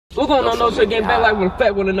What's going on? No, so getting back like with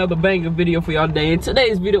fat with another banger video for y'all today. In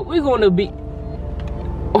today's video, we're gonna be.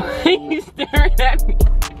 He's staring at me.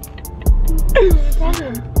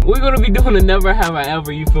 We're gonna be doing the never have I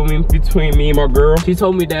ever, you feel me, between me and my girl. She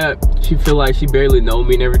told me that she feel like she barely know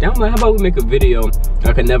me and everything. I'm like, how about we make a video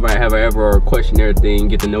like a never have I ever or a questionnaire thing,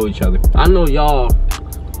 get to know each other. I know y'all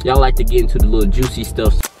like to get into the little juicy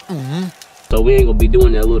stuff. So we ain't gonna be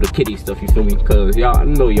doing that little kitty stuff, you feel me? Cause y'all, I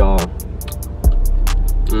know y'all.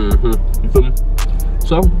 You feel me?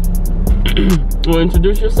 So, you wanna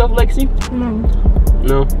introduce yourself, Lexi?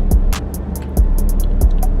 No.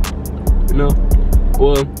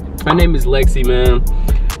 Well, my name is Lexi, man.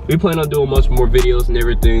 We plan on doing much more videos and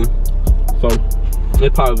everything. So,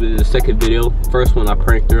 it's probably the second video. First one, I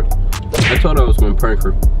pranked her. I told her I was gonna prank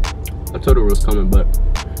her. I told her it was coming, but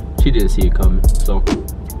she didn't see it coming. So,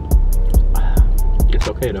 it's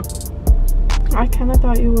okay though. I kind of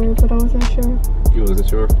thought you were, but I wasn't sure. You wasn't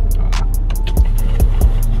sure?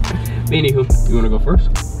 Anywho, you wanna go first?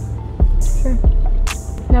 Sure.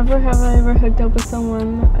 Never have I ever hooked up with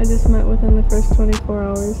someone I just met within the first 24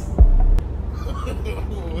 hours.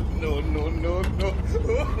 No.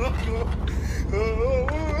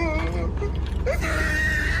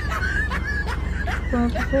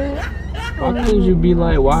 That's it. How could you be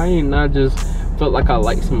like, why ain't I just felt like I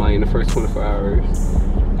liked somebody in the first 24 hours?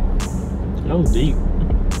 That was deep.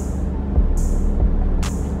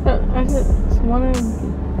 I just wanted,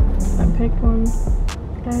 I picked one.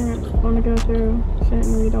 I didn't want to go through shit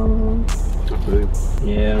and read all of them.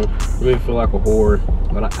 Yeah, I really feel like a whore,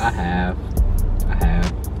 but I have.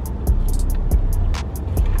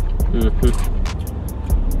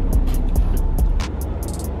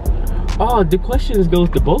 Oh, the questions goes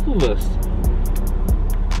to both of us.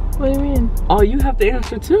 What do you mean? Oh, you have to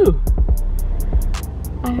answer too.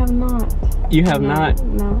 I have not. You have not?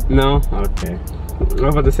 No. No? Okay. I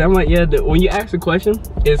was about to say, I'm like, yeah, when you ask a question,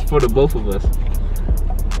 it's for the both of us.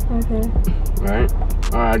 Okay. Alright,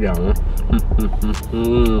 I got one.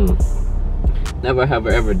 Never have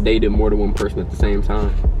I ever dated more than one person at the same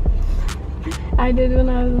time. I did when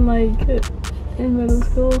I was in middle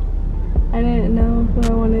school. I didn't know who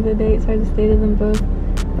I wanted to date, so I just dated them both.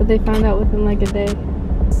 But they found out within like a day.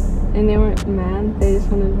 And they weren't mad, they just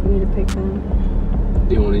wanted me to pick them.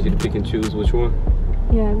 They wanted you to pick and choose which one?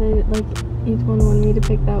 Yeah, they like each one wanted me to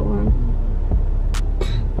pick that one.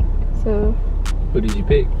 So. Who did you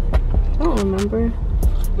pick? I don't remember.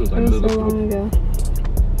 It was like so long ago.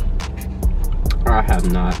 I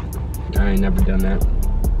have not. I ain't never done that.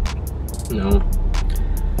 No.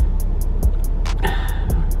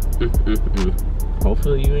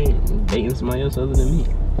 Hopefully you ain't dating somebody else other than me.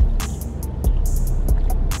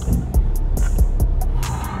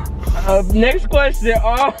 Next question.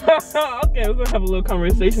 Oh, okay, we're gonna have a little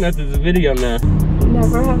conversation after this video now.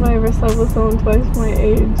 Never have I ever slept with someone twice my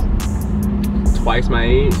age. Twice my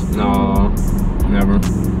age? No, never.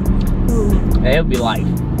 It'll be like,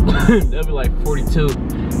 that'll be like 42.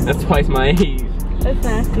 That's twice my age. That's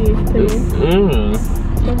nasty to me.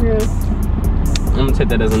 So gross. I'm gonna take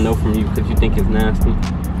that as a no from you because you think it's nasty.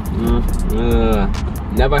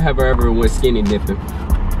 Never have I ever went skinny dipping.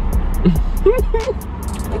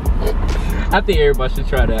 I think everybody should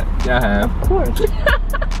try that. Y'all have. Of course.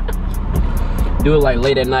 Do it like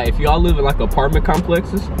late at night. If y'all live in like apartment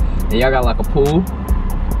complexes and y'all got like a pool,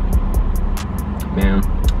 man,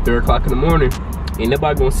 3 o'clock in the morning, ain't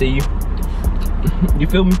nobody gonna see you. You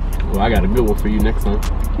feel me? Well, I got a good one for you next time.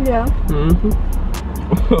 Yeah.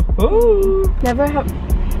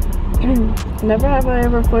 Never have I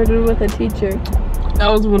ever flirted with a teacher. That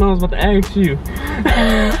was when I was about to ask you.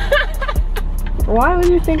 Why would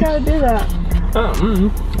you think I would do that?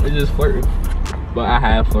 It's just flirting. But I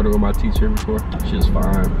have flirted with my teacher before. She was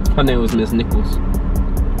fine. Her name was Miss Nichols.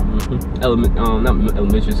 Not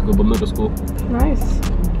elementary school, but middle school. Nice.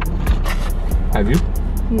 Have you?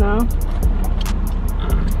 No.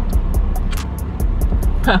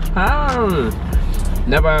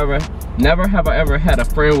 Never have I ever had a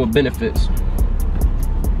friend with benefits.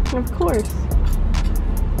 Of course.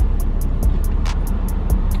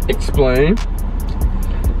 Explain.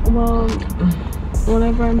 Well,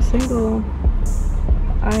 whenever I'm single,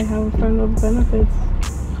 I have a friend with benefits.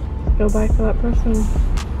 Go back to that person,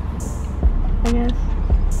 I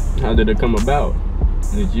guess. How did it come about?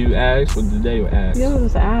 Did you ask or did they ask? You don't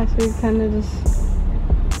just ask, you kind of just,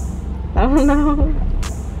 I don't know.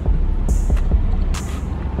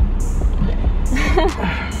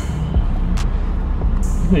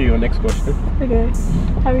 Here you go, next question. Okay.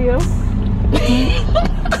 Have you?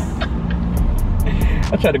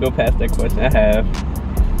 I tried to go past that question. I have.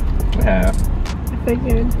 I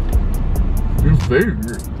figured. You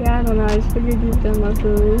figured. Yeah, I don't know. I just figured you've done most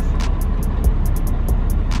of this.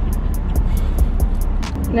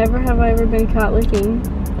 Never have I ever been caught looking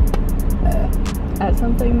at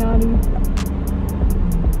something naughty.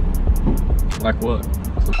 Like what?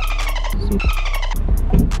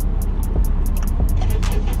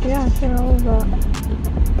 Yeah, sure, all of that.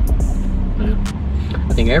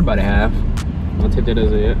 I think everybody have. I'll take that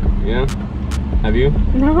as it. Yeah. Have you?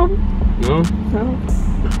 No. No? No.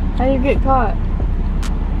 How do you get caught?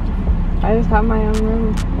 I just have my own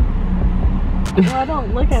room. Well, I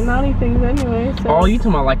don't look at naughty things anyway, so. Oh, you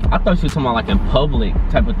talking about like, I thought you were talking about like in public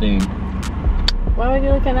type of thing. Why would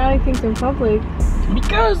you look at naughty things in public?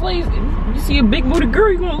 Because like, if you see a big booty girl,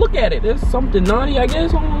 you're gonna look at it. There's something naughty, I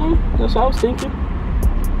guess. I don't know. That's what I was thinking.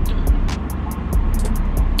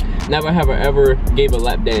 Never have I ever gave a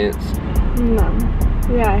lap dance. No.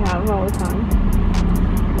 Yeah, I have all the time.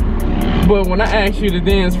 But when I asked you to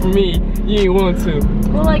dance for me, you didn't want to.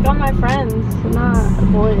 Well, like on my friends,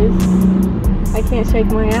 not boys. I can't shake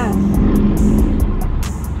my ass.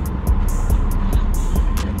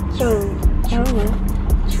 So, I don't know.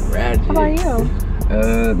 Tragic. How about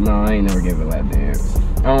you? No, I ain't never gave a lap dance.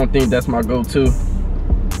 I don't think that's my go-to.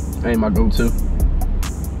 Ain't my go-to.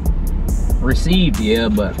 Received, yeah,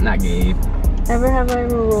 but not gave. Ever have I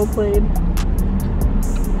ever role played?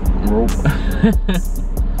 Rope.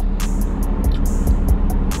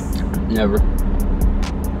 Never.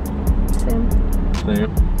 Same.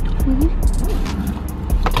 Same.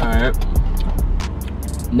 Alright.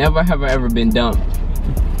 Never have I ever been dumped.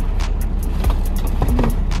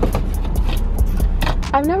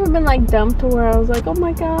 I've never been like dumped to where I was like, oh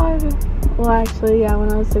my god. Well, actually, yeah,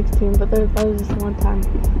 when I was 16, but that was just one time.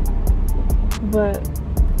 But,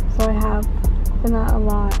 so I have, but not a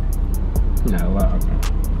lot. Not a lot, okay.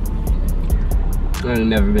 I've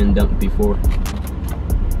never been dumped before.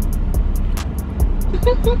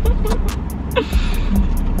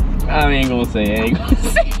 I ain't gonna say.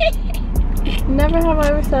 Never have I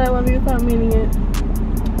ever said I love you without meaning it.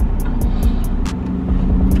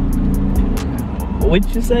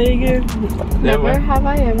 What'd you say again? Never have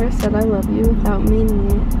I ever said I love you without meaning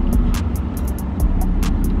it.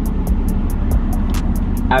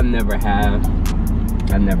 I never have.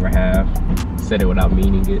 I never have said it without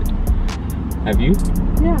meaning it. Have you?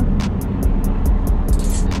 Yeah.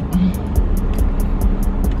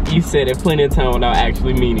 You said it plenty of time without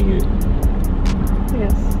actually meaning it.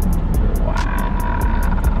 Yes. Wow.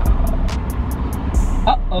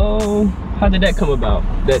 Uh-oh. How did that come about?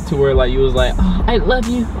 That to where like you was like, oh, I love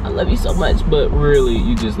you so much, but really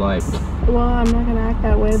you just like. Well, I'm not gonna act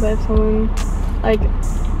that way, but if someone, like,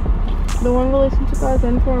 the one relationship I was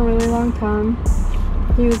in for a really long time,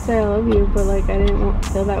 he would say I love you, but like I didn't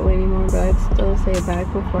feel that way anymore, but I'd still say it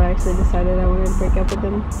back before I actually decided I wanted to break up with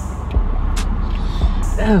him.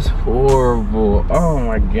 That's horrible. Oh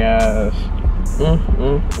my gosh.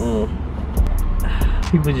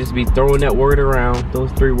 People just be throwing that word around,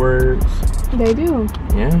 those 3 words. They do.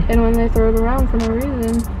 Yeah. And when they throw it around for no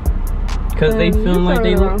reason. Because they feel like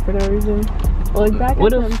they around for no reason. Look back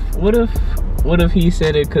what at them. What if he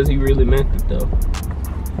said it because he really meant it though?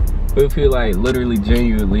 What if he like literally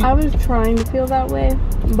genuinely? I was trying to feel that way,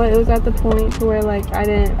 but it was at the point to where like I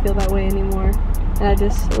didn't feel that way anymore. And I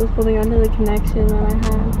just was holding on to the connection that I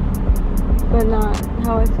had, but not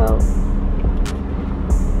how I felt.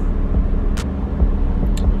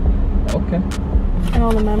 Okay. And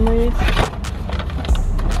all the memories.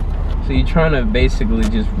 So you're trying to basically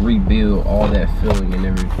just rebuild all that feeling and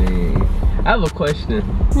everything. I have a question.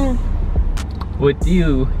 With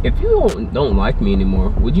you, if you don't like me anymore,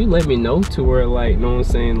 would you let me know to where like, you know what I'm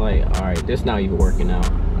saying? Like, all right, this not even working out.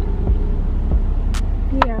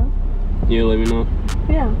 Yeah. You let me know?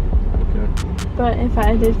 Yeah. Okay. But if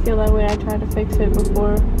I did feel that way, I tried to fix it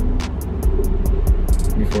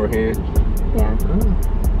beforehand? Yeah. Oh.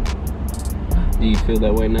 Do you feel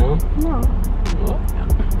that way now? No. Oh, yeah.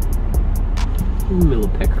 Little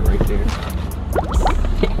pecker right there.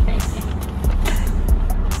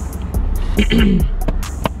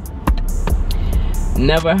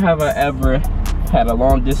 Never have I ever had a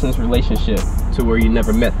long distance relationship to where you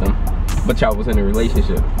never met them, but y'all was in a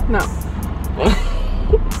relationship. No.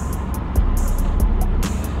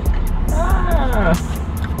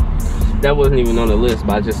 That wasn't even on the list,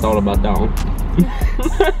 but I just thought about that one.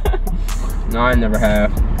 No, I never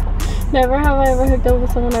have. Never have I ever hooked up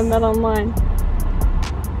with someone I met online.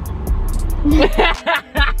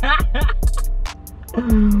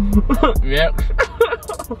 Yep.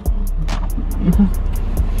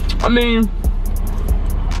 I mean,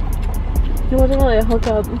 it wasn't really a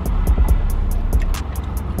hookup,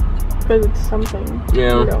 because it's something.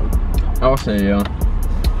 Yeah. You know. I'll say yeah.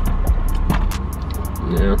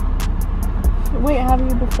 Yeah. Wait, have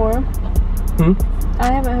you before? Hmm?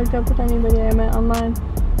 I haven't hooked up with anybody I met online.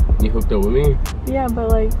 You hooked up with me? Yeah, but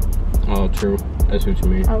like... Oh, true. That's what you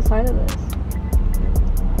mean. Outside of this.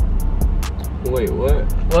 Wait, what?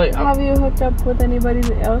 Wait, have you hooked up with anybody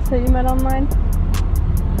else that you met online?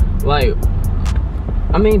 Like,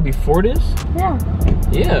 I mean, before this? Yeah.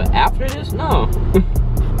 Yeah, after this? No.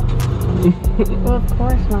 Well, of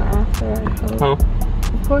course not after, I'd hope. Huh?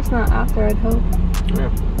 Of course not after, I'd hope.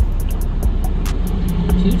 Yeah.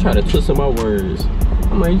 You try to twist up my words.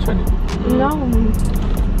 How am I trying to? No.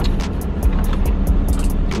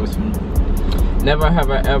 Listen. Never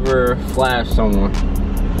have I ever flashed someone.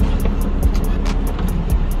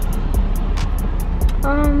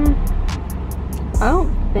 I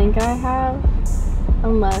don't think I have,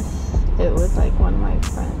 unless it was like one of my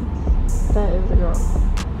friends that is a girl.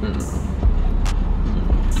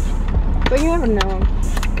 But you never know,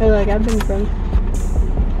 cause like I've been friends.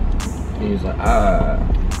 He's like,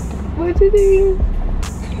 What you do?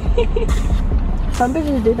 Some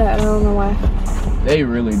bitches do that. I don't know why. They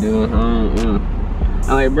really do. I'm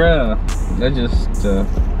like, bruh, that's just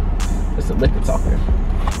it's a liquor talker.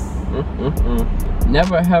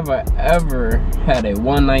 Never have I ever had a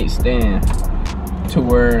one night stand to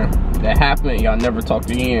where that happened. Y'all never talked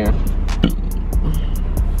again.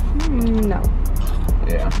 No.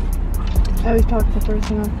 Yeah. I always talk to the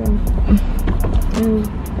person after. And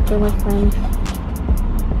they're my friends.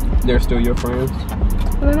 They're still your friends?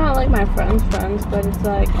 They're not like my friends' friends, but it's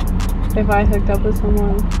like if I hooked up with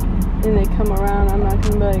someone and they come around, I'm not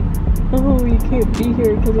gonna be like, oh, you can't be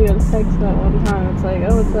here because we had sex that one time. It's like,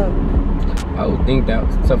 oh, what's up? I would think that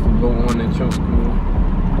was tough to go on at your school.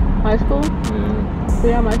 High school? Yeah. So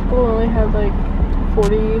yeah, my school only had like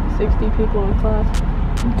 40, 60 people in class.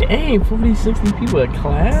 Dang, 40, 60 people in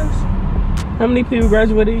class? How many people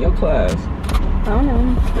graduated in your class? I don't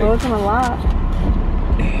know. It wasn't a lot.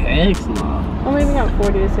 Heck no. Well, maybe not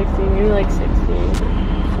 40 to 60, maybe like 60.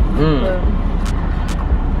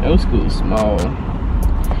 Your school's small.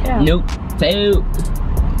 Yeah. Nope.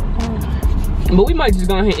 But we might just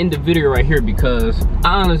go ahead and end the video right here because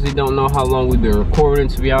I honestly don't know how long we've been recording,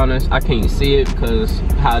 to be honest. I can't see it because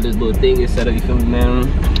how this little thing is set up, you feel me, man?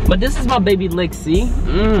 But this is my baby Lexi.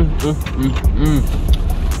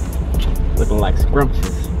 Looking like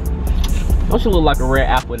scrumptious. Don't you look like a red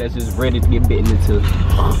apple that's just ready to get bitten into?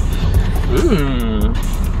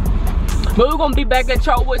 But we're gonna be back at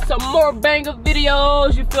y'all with some more banger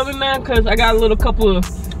videos, you feel me, man? Cause I got a little couple of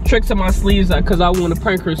tricks in my sleeves cause I want to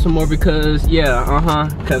prank her some more because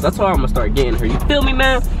cause that's why I'm gonna start getting her, you feel me,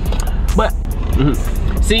 man? But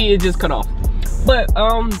see, it just cut off. But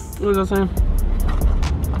what was I saying?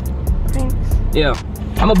 Thanks. Yeah,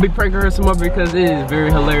 I'm gonna be pranking her some more because it is very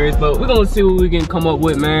hilarious. But we're gonna see what we can come up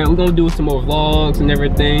with, man. We're gonna do some more vlogs and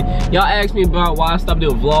everything. Y'all asked me about why I stopped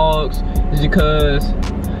doing vlogs. It's because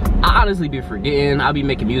I honestly be forgetting. I'll be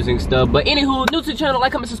making music and stuff. But anywho, new to the channel,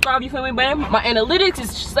 like, comment, subscribe, you feel me, man? My analytics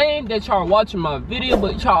is saying that y'all are watching my video,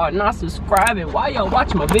 but y'all are not subscribing. Why y'all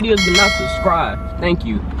watching my videos but not subscribe? Thank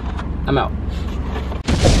you. I'm out.